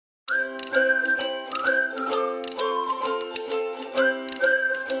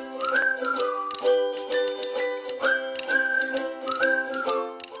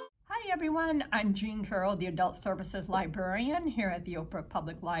I'm Jean Carroll, the Adult Services Librarian here at the Brook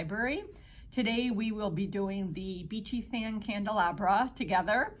Public Library. Today we will be doing the Beachy Sand Candelabra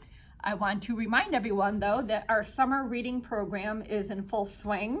together. I want to remind everyone though that our summer reading program is in full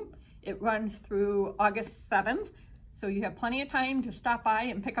swing. It runs through August 7th, so you have plenty of time to stop by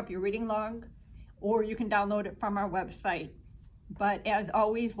and pick up your reading log, or you can download it from our website. But as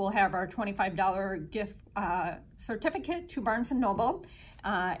always, we'll have our $25 gift certificate to Barnes & Noble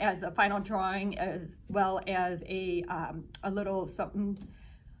as a final drawing, as well as a little something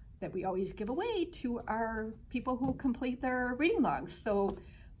that we always give away to our people who complete their reading logs. So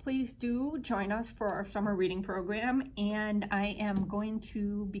please do join us for our summer reading program, and I am going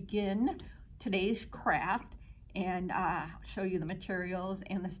to begin today's craft and show you the materials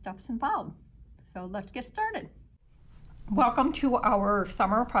and the stuffs involved. So let's get started. Welcome to our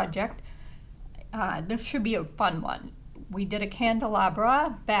summer project. This should be a fun one. We did a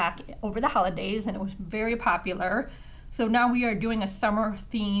candelabra back over the holidays and it was very popular. So now we are doing a summer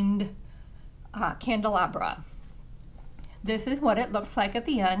themed candelabra. This is what it looks like at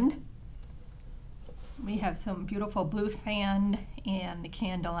the end. We have some beautiful blue sand and the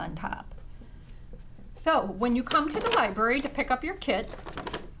candle on top. So when you come to the library to pick up your kit,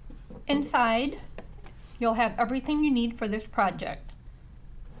 inside you'll have everything you need for this project.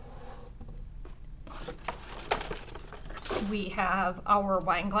 We have our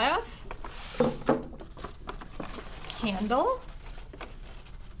wine glass, candle,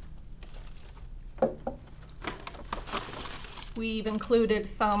 we've included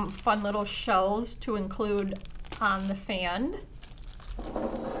some fun little shells to include on the sand.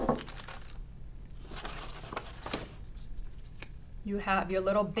 You have your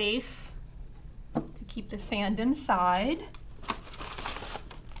little base to keep the sand inside.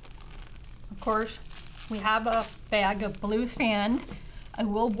 Of course, we have a bag of blue sand. I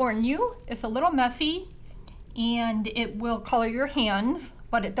will warn you, it's a little messy and it will color your hands,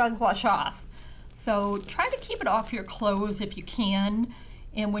 but it does wash off. So try to keep it off your clothes if you can.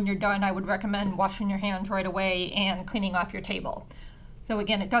 And when you're done, I would recommend washing your hands right away and cleaning off your table. So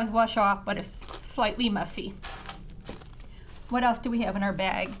again, it does wash off, but it's slightly messy. What else do we have in our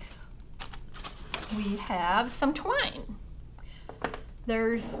bag? We have some twine.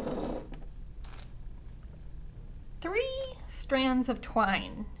 There's 3 strands of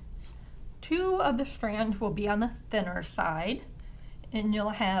twine. 2 of the strands will be on the thinner side, and you'll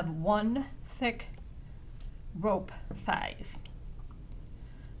have 1 thick rope size.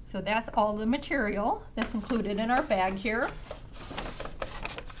 So that's all the material that's included in our bag here.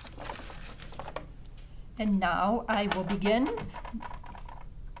 And now I will begin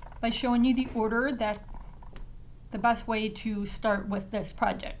by showing you the order that's the best way to start with this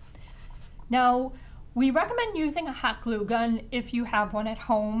project. Now, we recommend using a hot glue gun if you have one at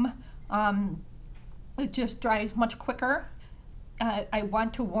home. It just dries much quicker. I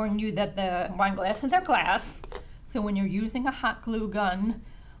want to warn you that the wine glasses are glass, so when you're using a hot glue gun,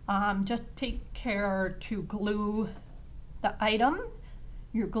 just take care to glue the item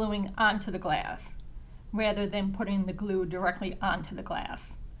you're gluing onto the glass, rather than putting the glue directly onto the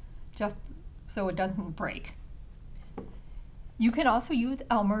glass, just so it doesn't break. You can also use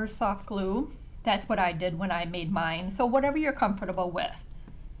Elmer's soft glue. That's what I did when I made mine, so whatever you're comfortable with.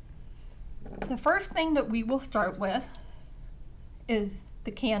 The first thing that we will start with is the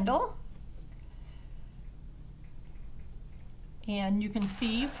candle. And you can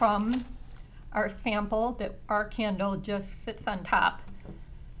see from our sample that our candle just sits on top.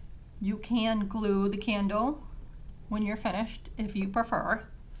 You can glue the candle when you're finished if you prefer.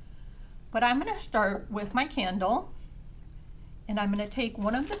 But I'm going to start with my candle, and I'm going to take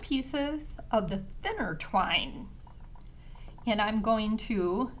one of the pieces of the thinner twine, and I'm going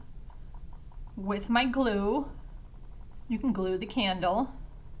to, with my glue, you can glue the candle,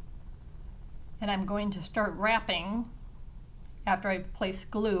 and I'm going to start wrapping after I've placed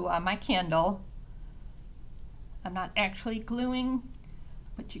glue on my candle. I'm not actually gluing,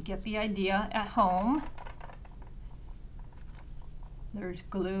 but you get the idea at home. There's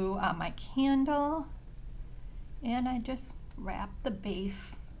glue on my candle, and I just wrap the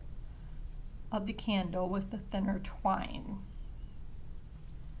base of the candle with the thinner twine.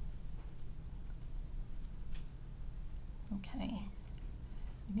 Okay,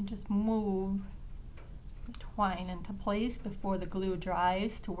 you can just move the twine into place before the glue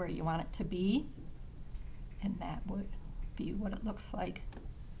dries to where you want it to be, and that would be what it looks like.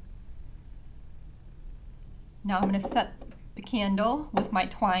 Now I'm going to set the candle with my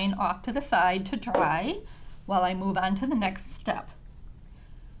twine off to the side to dry while I move on to the next step.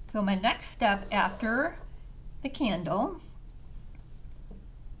 So my next step after the candle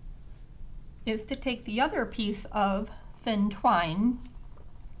is to take the other piece of thin twine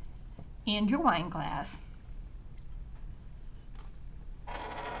and your wine glass.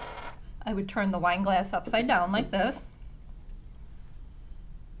 I would turn the wine glass upside down like this.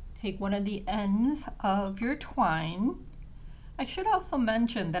 Take one of the ends of your twine. I should also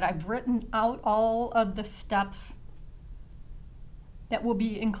mention that I've written out all of the steps that will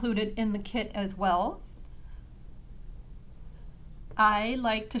be included in the kit as well. I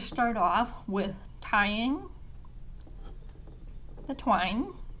like to start off with tying the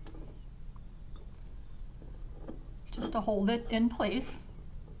twine just to hold it in place.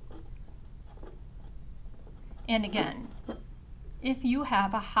 And again, if you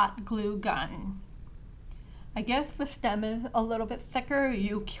have a hot glue gun, I guess the stem is a little bit thicker,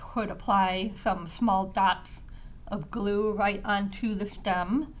 you could apply some small dots of glue right onto the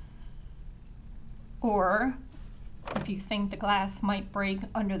stem. Or if you think the glass might break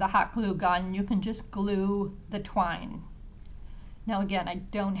under the hot glue gun, you can just glue the twine. Now again, I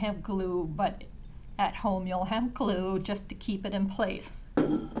don't have glue, but at home you'll have glue just to keep it in place.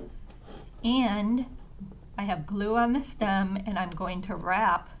 And I have glue on the stem, and I'm going to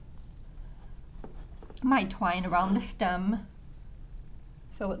wrap my twine around the stem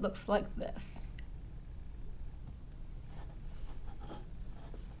so it looks like this.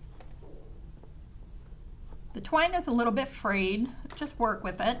 The twine is a little bit frayed, just work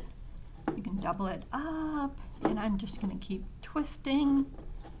with it. You can double it up, and I'm just going to keep twisting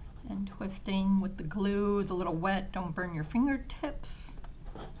and twisting with the glue. It's a little wet, don't burn your fingertips.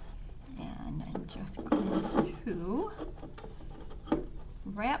 And I'm just going to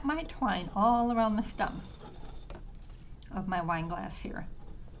wrap my twine all around the stem of my wine glass here.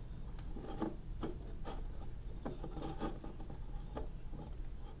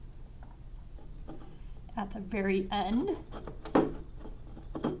 At the very end,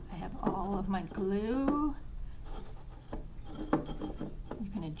 I have all of my glue. You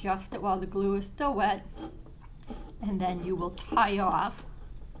can adjust it while the glue is still wet, and then you will tie off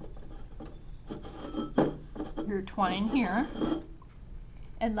your twine here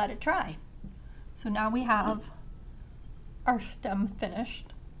and let it dry. So now we have our stem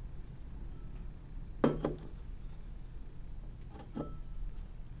finished.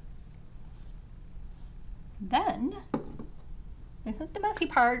 Then, this is the messy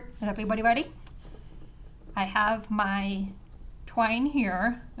part. Is everybody ready? I have my twine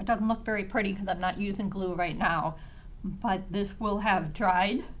here. It doesn't look very pretty because I'm not using glue right now, but this will have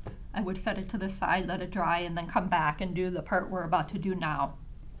dried. I would set it to the side, let it dry, and then come back and do the part we're about to do now.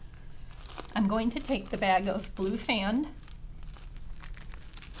 I'm going to take the bag of blue sand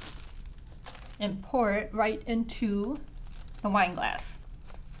and pour it right into the wine glass.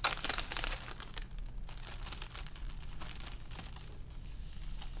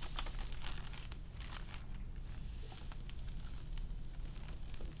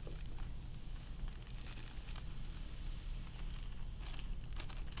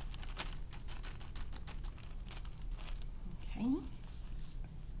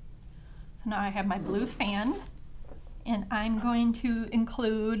 So now I have my blue sand, and I'm going to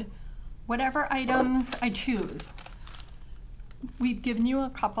include whatever items I choose. We've given you a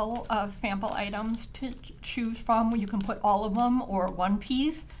couple of sample items to choose from. You can put all of them or one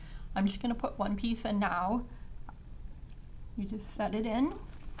piece. I'm just going to put one piece in now. You just set it in.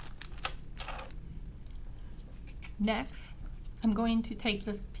 Next, I'm going to take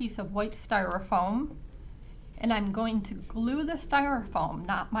this piece of white styrofoam, and I'm going to glue the styrofoam,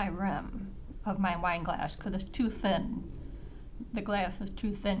 not my rim of my wine glass, because it's too thin. The glass is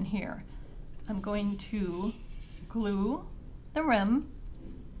too thin here. I'm going to glue the rim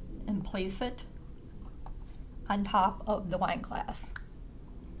and place it on top of the wine glass.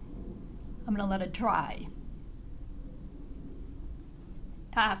 I'm going to let it dry.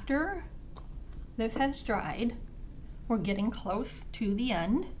 After this has dried, we're getting close to the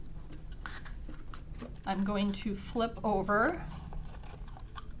end. I'm going to flip over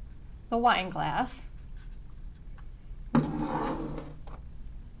the wine glass and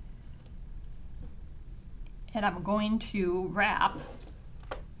I'm going to wrap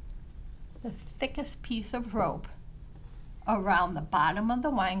the thickest piece of rope around the bottom of the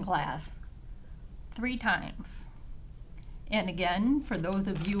wine glass 3 times. And again, for those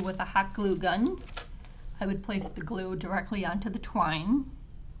of you with a hot glue gun, I would place the glue directly onto the twine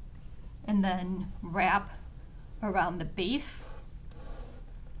and then wrap around the base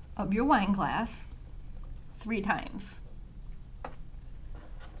of your wine glass 3 times.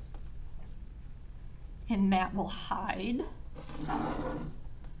 And that will hide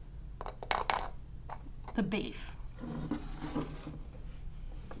the base.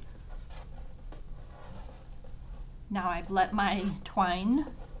 Now I've let my twine,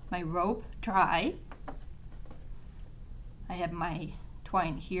 my rope dry. I have my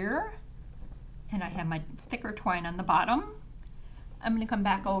twine here, and I have my thicker twine on the bottom. I'm going to come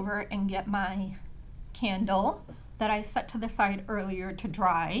back over and get my candle that I set to the side earlier to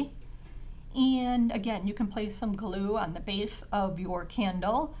dry. And again, you can place some glue on the base of your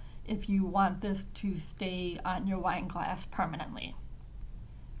candle if you want this to stay on your wine glass permanently.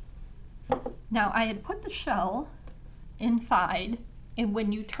 Now I had put the shell inside, and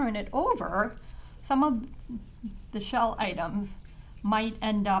when you turn it over, some of the shell items might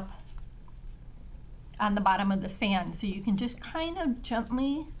end up on the bottom of the sand. So you can just kind of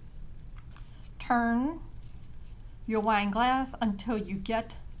gently turn your wine glass until you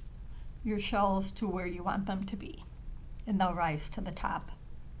get your shells to where you want them to be, and they'll rise to the top.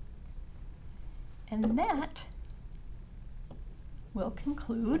 And that will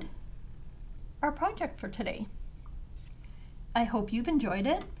conclude our project for today. I hope you've enjoyed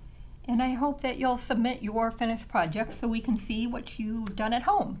it, and I hope that you'll submit your finished projects so we can see what you've done at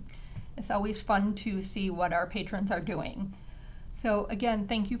home. It's always fun to see what our patrons are doing. So again,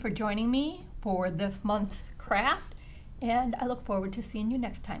 thank you for joining me for this month's craft, and I look forward to seeing you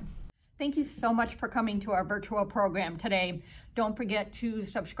next time. Thank you so much for coming to our virtual program today. Don't forget to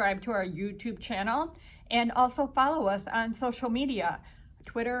subscribe to our YouTube channel and also follow us on social media,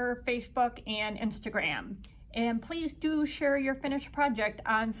 Twitter, Facebook, and Instagram. And please do share your finished project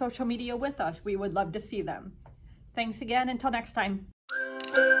on social media with us. We would love to see them. Thanks again. Until next time.